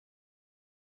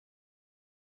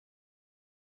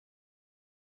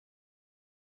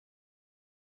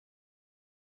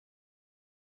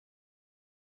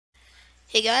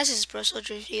Hey guys, this is Pro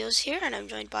Soldier Videos here, and I'm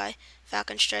joined by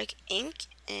FalconStrikeInc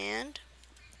and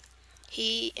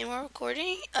we're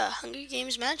recording a Hunger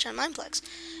Games match on Mineplex.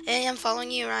 Hey, I'm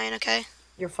following you, Ryan. Okay?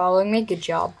 You're following me? Good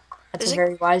job. That's Is a it?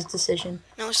 very wise decision.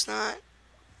 No, it's not.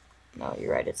 No,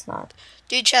 you're right, it's not.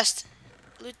 Dude, chest.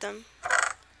 Loot them. Dude,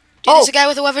 Oh! there's a guy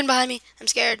with a weapon behind me. I'm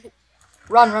scared.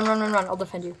 Run, run, run, run, run. I'll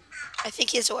defend you. I think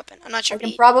he has a weapon. I'm not sure I if can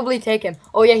he. probably take him.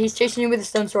 Oh yeah, he's chasing you with a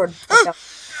stone sword. Watch out.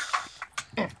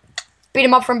 Beat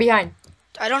him up from behind.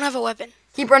 I don't have a weapon.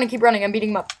 Keep running, keep running. I'm beating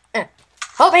him up.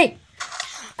 Help me!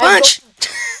 Punch!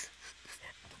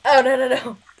 Oh, no, no,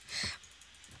 no.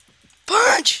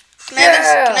 Punch! Can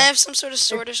I have some sort of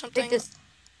sword or something? Take this.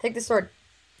 Take the sword.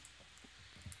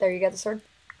 There, you got the sword?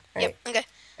 Alright. Yep, okay.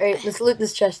 Alright, let's loot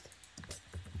this chest.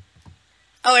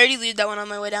 Oh, I already looted that one on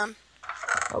my way down.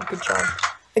 Oh, good job.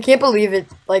 I can't believe it,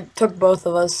 took both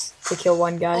of us to kill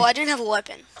one guy. Oh, I didn't have a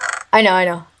weapon. I know, I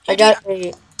know.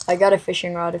 Here, I got a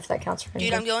fishing rod, if that counts for anything.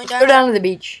 Dude, I'm going Let's down. go down to the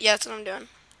beach. Yeah, that's what I'm doing.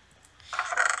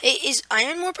 Hey, is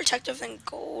iron more protective than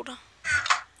gold?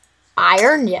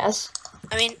 Iron, yes.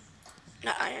 I mean,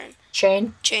 not iron.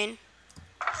 Chain. Chain.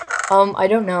 I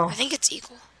don't know. I think it's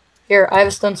equal. Here, I have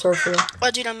a stone sword for you.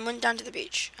 Oh, dude, I went down to the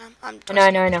beach. I'm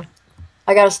I know.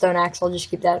 I got a stone axe. I'll just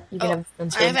keep that. You can have a stone I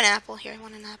sword. have an apple. Here, I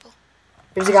want an apple.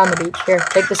 There's a guy on the beach. Here,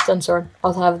 take the stone sword.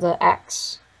 I'll have the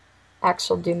axe. Axe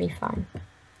will do me fine.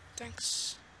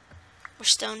 Thanks. We're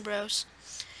stone bros.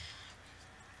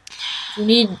 You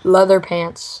need leather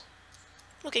pants.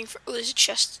 Looking for... Oh, there's a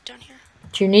chest down here.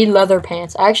 Do you need leather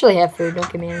pants? I actually have food.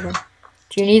 Don't give me anything.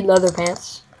 Do you need leather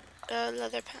pants?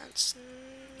 Leather pants.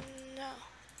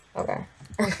 No. Okay.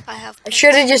 I have I pants.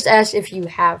 should have just asked if you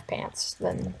have pants.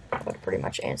 Then I would have pretty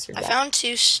much answered that. I found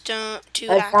two axes.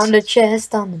 I found a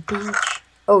chest on the beach.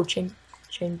 Oh, chain.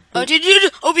 Oh,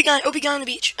 dude. OP guy on the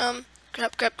beach.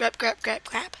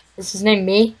 Grab. Is his name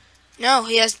me? No,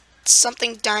 he has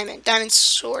something diamond. Diamond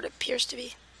sword appears to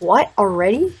be. What?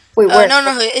 Already? Wait, where?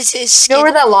 No, it's his skin. You know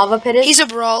where that lava pit is? He's a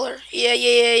brawler.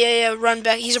 Yeah. Run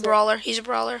back. He's a brawler.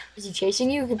 Is he chasing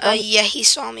you? Yeah, he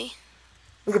saw me.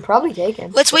 We could probably take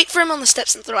him. Let's wait for him on the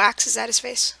steps and throw axes at his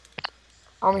face.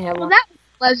 I only have one. That was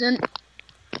pleasant.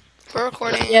 We're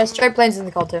recording. Yeah, Stripeplane's in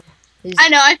the call too. I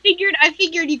know. I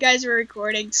figured you guys were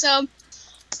recording. So,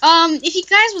 if you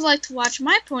guys would like to watch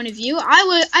my point of view,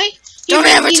 Don't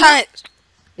advertise.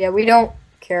 Yeah, we don't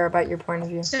care about your point of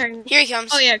view. Sorry. Here he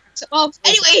comes. Oh yeah. So, well,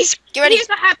 anyways, Get ready. here's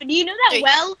what happened. Do you know that 3,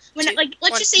 well when 2,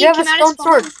 let's just say You you have a come out of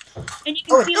stone spawn sword. and you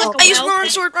can see like a I used well.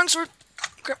 wrong sword.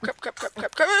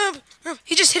 Grab.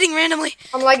 He's just hitting randomly.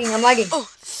 I'm lagging. Oh,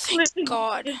 thank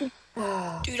God.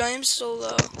 Dude, I am so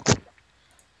low.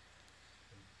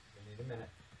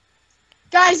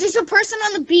 Guys, there's a person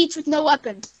on the beach with no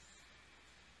weapon.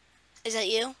 Is that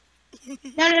you?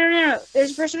 No.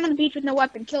 There's a person on the beach with no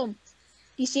weapon. Kill him.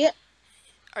 Do you see it?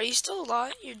 Are you still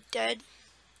alive? You're dead.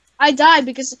 I died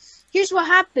because here's what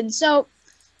happened. So,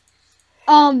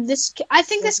 I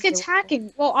think this kid's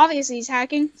hacking. Well, obviously he's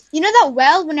hacking. You know that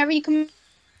well? Whenever you come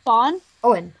spawn.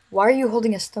 Owen, why are you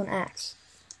holding a stone axe?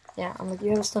 Yeah, I'm like, you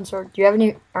have a stone sword. Do you have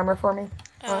any armor for me?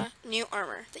 New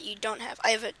armor that you don't have. I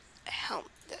have a helm.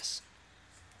 This.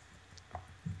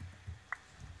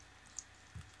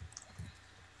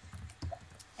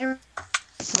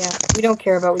 Yeah, we don't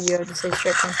care about what you have to say,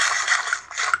 Strickland.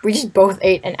 We just both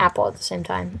ate an apple at the same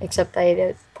time, except I ate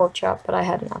a pork chop, but I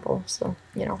had an apple, so,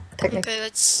 you know, technically. Okay,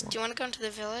 do you want to go into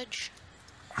the village?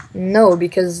 No,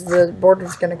 because the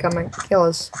border's gonna come and kill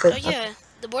us. But Oh yeah,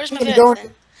 the border's my can village go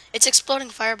then. It's exploding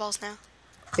fireballs now.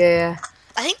 yeah.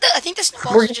 I think the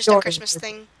snowballs We're are just just a going Christmas to-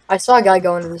 thing. I saw a guy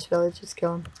go into this village. Let's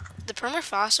kill him. The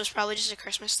permafrost was probably just a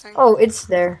Christmas thing. Oh, it's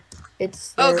there.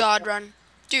 It's there. Oh God, run.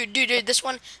 Dude, this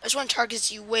one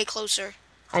targets you way closer.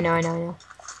 I know.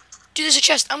 Dude, there's a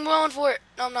chest. I'm going for it.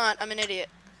 No, I'm not. I'm an idiot.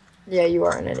 Yeah, you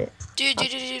are an idiot. Dude,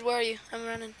 where are you? I'm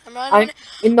running. I'm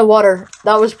in the water.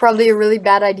 That was probably a really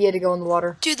bad idea to go in the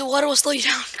water. Dude, the water will slow you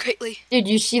down greatly. Dude,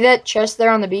 you see that chest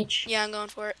there on the beach? Yeah, I'm going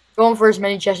for it. Going for as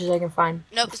many chests as I can find.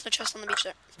 Nope, there's no chest on the beach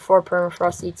there. Before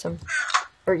permafrost eats them.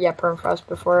 Or, yeah, permafrost.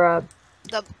 Before,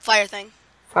 The fire thing.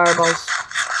 fireballs.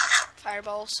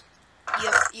 Fireballs.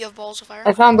 You have balls of fire?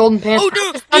 I found golden pants. Oh,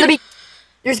 no! On the beach!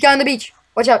 There's a guy on the beach.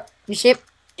 Watch out. You see it?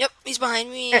 Yep, he's behind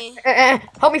me.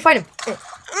 Help me find him.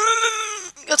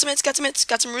 Got some hits.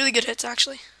 Got some really good hits,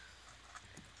 actually.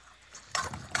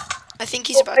 I think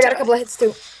he's about to I got a couple of hits,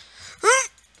 too.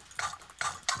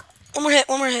 One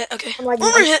more hit. Okay. I'm lagging.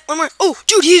 One more. Oh,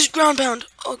 dude, he's ground pound.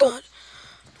 Oh, God.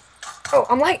 Oh,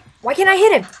 I'm like, why can't I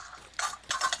hit him?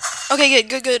 Okay,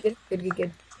 good.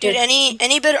 Good. Dude,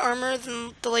 any better armor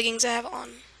than the leggings I have on?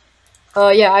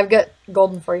 Yeah, I've got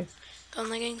golden for you. Gun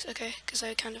leggings, okay, because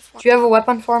I kind of want Do you have a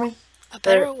weapon for me? a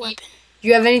better Or- weapon. Do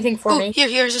you have anything for Oh, me?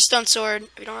 here's a stone sword.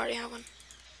 We don't already have one.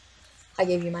 I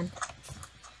gave you mine.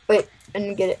 Wait, I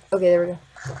didn't get it. Okay, there we go.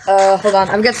 Hold on.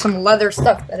 I've got some leather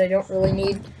stuff that I don't really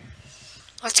need.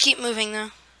 Let's keep moving though,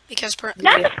 because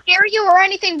Not to scare you or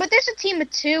anything, but there's a team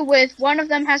of 2 with one of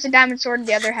them has a diamond sword and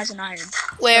the other has an iron.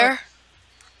 where?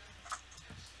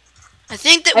 I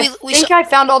think that I we think saw. I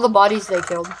found all the bodies they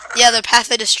killed. Yeah, the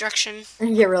path of destruction.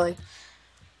 Yeah, really.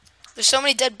 There's so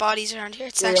many dead bodies around here.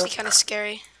 It's Yeah. actually kind of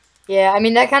scary. Yeah, I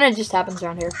mean, that kind of just happens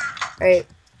around here. Right.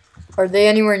 Are they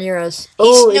anywhere near us?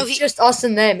 Oh, no, it's just us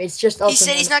and them. It's just us He and said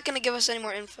them. he's not gonna give us any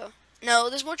more info. No,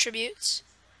 there's more tributes.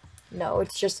 No,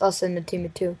 it's just us and the team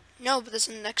of 2. No, but there's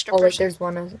an extra Oh, wait, person. there's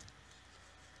one.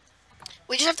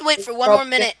 We just have to wait for one Probably more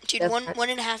minute, dude. that's One right.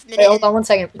 1.5 Wait, minutes. hold on 1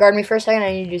 second. Guard me for a second.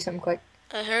 I need to do something quick.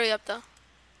 Hurry up though,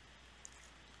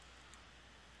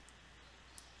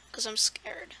 cause I'm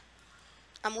scared.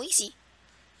 I'm wheezy.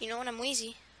 You know when I'm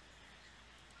wheezy.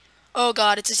 Oh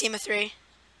God, it's a team of 3.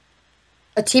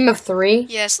 A team of 3?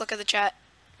 Yes, look at the chat.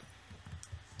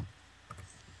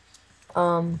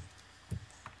 Um.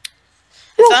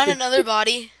 I found another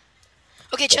body.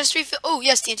 Okay, chest refill. Oh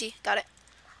yes, TNT. Got it.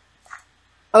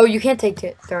 Oh, you can't take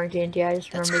throwing TNT. I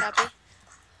just That's remembered. crappy.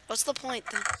 What's the point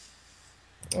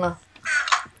then?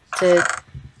 To,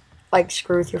 like,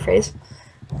 screw with your face.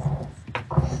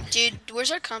 Dude,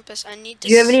 where's our compass? I need to.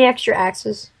 Do you have any extra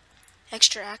axes?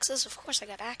 extra axes? Of course I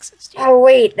got axes, dude. Oh,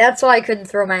 wait. That's why I couldn't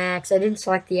throw my axe. I didn't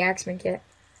select the axeman kit.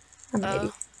 I'm an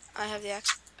idiot. I have the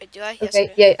axe. Wait, do I? Yes, Okay, I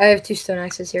do. yeah, I have 2 stone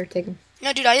axes here. Take them.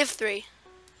 No, dude, I have 3.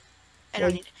 I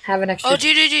don't need. Have an extra. Oh,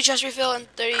 dude, just refill in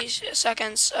 30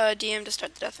 seconds. DM to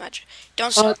start the deathmatch.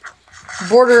 Don't stop.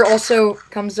 Border also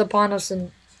comes upon us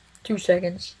in 2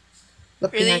 seconds.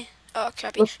 Look Really? behind. Oh,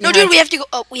 crappy. Look No, behind. dude, we have to go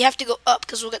up. We have to go up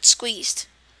because we'll get squeezed.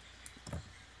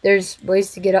 There's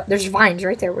ways to get up. There's vines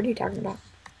right there. What are you talking about?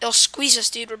 They'll squeeze us,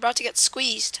 dude. We're about to get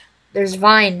squeezed. There's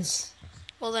vines.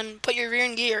 Well, then put your rear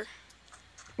in gear.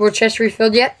 Were chests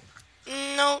refilled yet?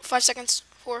 No, 5 seconds.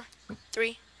 4,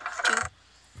 3, 2.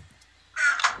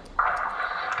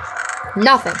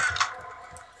 Nothing.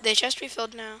 They chest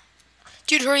refilled now.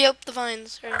 Dude, hurry up the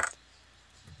vines. Hurry up.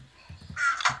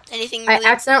 Anything really? I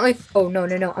accidentally. Oh,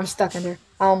 no. I'm stuck under.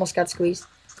 I almost got squeezed.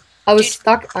 I was Dude.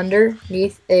 stuck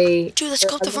underneath a. Dude, let's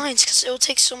go up the vines because it will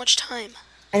take so much time.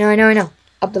 I know.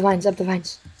 Up the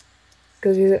vines.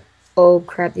 Go. Oh,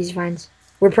 crap, these vines.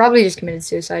 We're probably just committed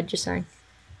suicide, just saying.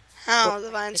 How? The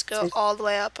vines go all the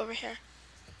way up over here.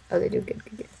 Oh, they do. Good.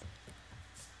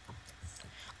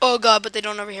 Oh, God, but they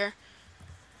don't over here.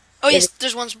 Oh, Yeah, yes,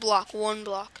 there's one block.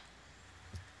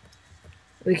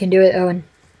 We can do it, Owen.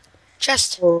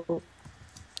 Chest. Oh.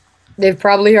 They've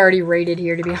probably already raided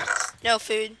here, to be honest. No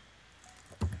food.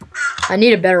 I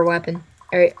need a better weapon.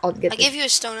 Alright, I'll get I this gave you a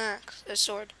stone axe, a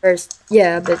sword. first.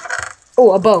 Yeah, but...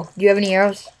 Oh, a bow. Do you have any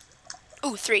arrows?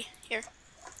 Ooh, 3. Here.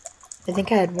 I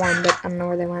think I had 1, but I don't know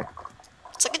where they went.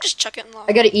 It's like I just chuck it in lava.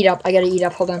 I gotta eat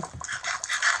up. Hold on.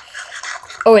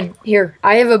 Owen, here.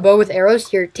 I have a bow with arrows.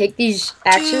 Here, take these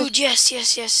axes. Dude, yes.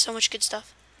 So much good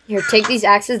stuff. Here, take these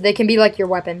axes. They can be like your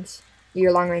weapons.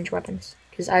 Your long-range weapons.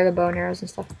 Because I have a bow and arrows and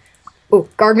stuff. Oh,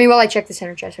 guard me while I check the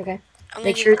center chest, okay?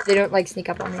 Make sure they don't, like, sneak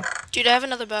up on me. Dude, I have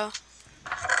another bow.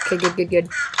 Okay, good.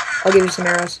 I'll give you some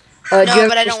arrows. No, do you have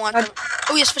but I a don't want fishing them. rod?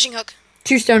 Oh, yes, fishing hook.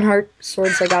 2 stone heart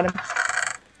swords. I got him.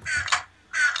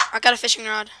 I got a fishing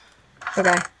rod.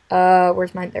 Okay.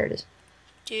 Where's mine? There it is.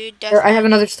 Dude, Here, definitely. I have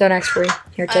another stone axe for you.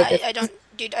 Here, take it. I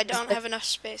don't have enough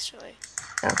space, really.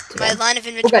 Oh, too My bad. line of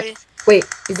inventory, Okay. Wait,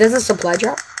 is this a supply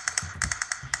drop?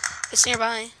 it's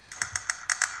nearby.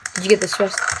 Did you get this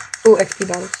chest? Oh, XP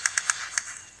bottles.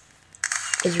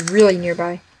 It's really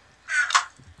nearby.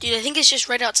 Dude, I think it's just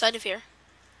right outside of here.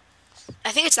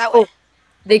 I think it's that way. Oh,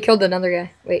 they killed another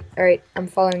guy. Wait, alright, I'm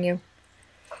following you.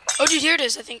 Oh, dude, here it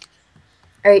is, I think.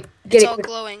 Alright, get It's it. all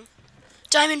glowing.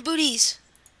 Diamond booties.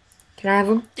 Can I have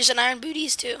them? There's an iron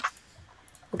booties, too.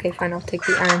 Okay, fine, I'll take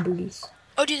the iron booties.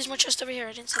 Oh, dude, there's more chests over here.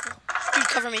 I didn't see them. Dude,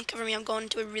 cover me. I'm going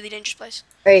into a really dangerous place.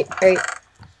 Alright.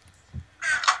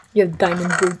 You have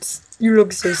diamond boots. You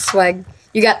look so swag.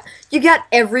 You got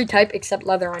every type except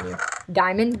leather on you.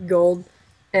 Diamond, gold,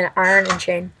 and iron and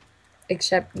chain.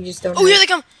 Except you just don't Oh, have- here they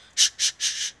come.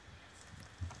 Shh.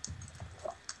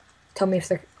 Tell me if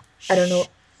they're... I don't know.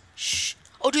 Shh.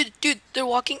 Oh, dude, they're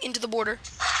walking into the border.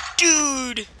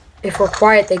 Dude. If we're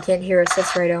quiet, they can't hear us.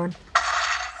 That's right, Owen.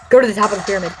 Go to the top of the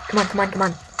pyramid. Come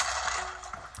on.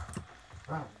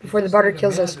 Before the border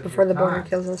kills us.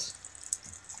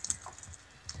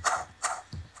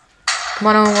 Come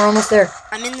on, Owen. We're almost there.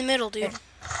 I'm in the middle, dude.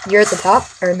 You're at the top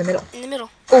or in the middle? In the middle.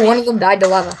 Oh, one of them died to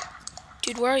lava.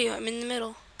 Dude, where are you? I'm in the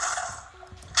middle.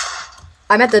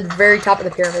 I'm at the very top of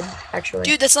the pyramid, actually.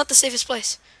 Dude, that's not the safest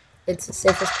place. It's the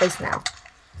safest place now.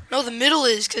 No, the middle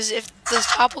is, because if the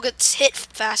top will get hit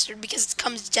faster because it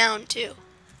comes down too.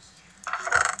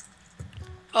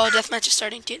 Oh, deathmatch is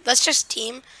starting, dude. Let's just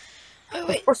team. Wait, Of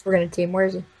wait. course we're gonna team. Where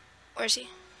is he? Where's he?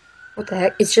 What the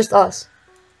heck? It's just us.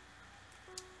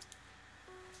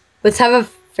 Let's have a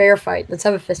fair fight. Let's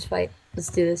have a fist fight. Let's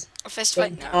do this. A fist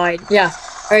fight? No. Alright, yeah.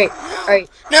 Alright, alright.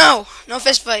 No! No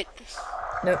fist fight.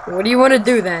 No, what do you want to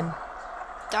do then?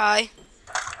 Die.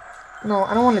 No,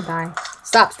 I don't want to die.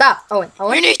 Stop, stop. Owen, You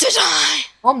Owen. need to die!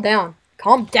 Calm down.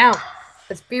 Calm down.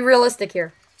 Let's be realistic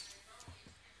here.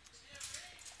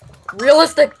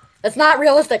 Realistic. That's not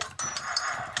realistic.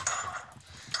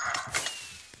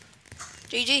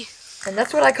 GG. And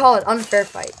that's what I call an unfair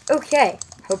fight. Okay.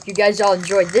 Hope you guys all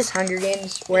enjoyed this Hunger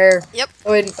Games where Yep.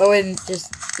 Owen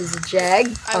just is a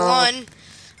jag. I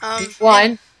won. You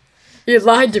won. You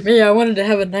lied to me. I wanted to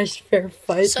have a nice fair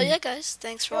fight. So yeah, guys,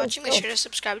 thanks for Yeah, watching. Make cool. sure to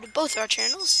subscribe to both our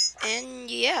channels. And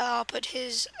yeah, I'll put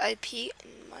his IP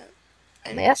in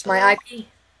my... Yes, my IP.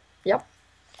 Yep.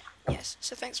 Yes.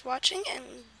 So thanks for watching, and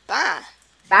bye.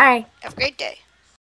 Bye. Have a great day.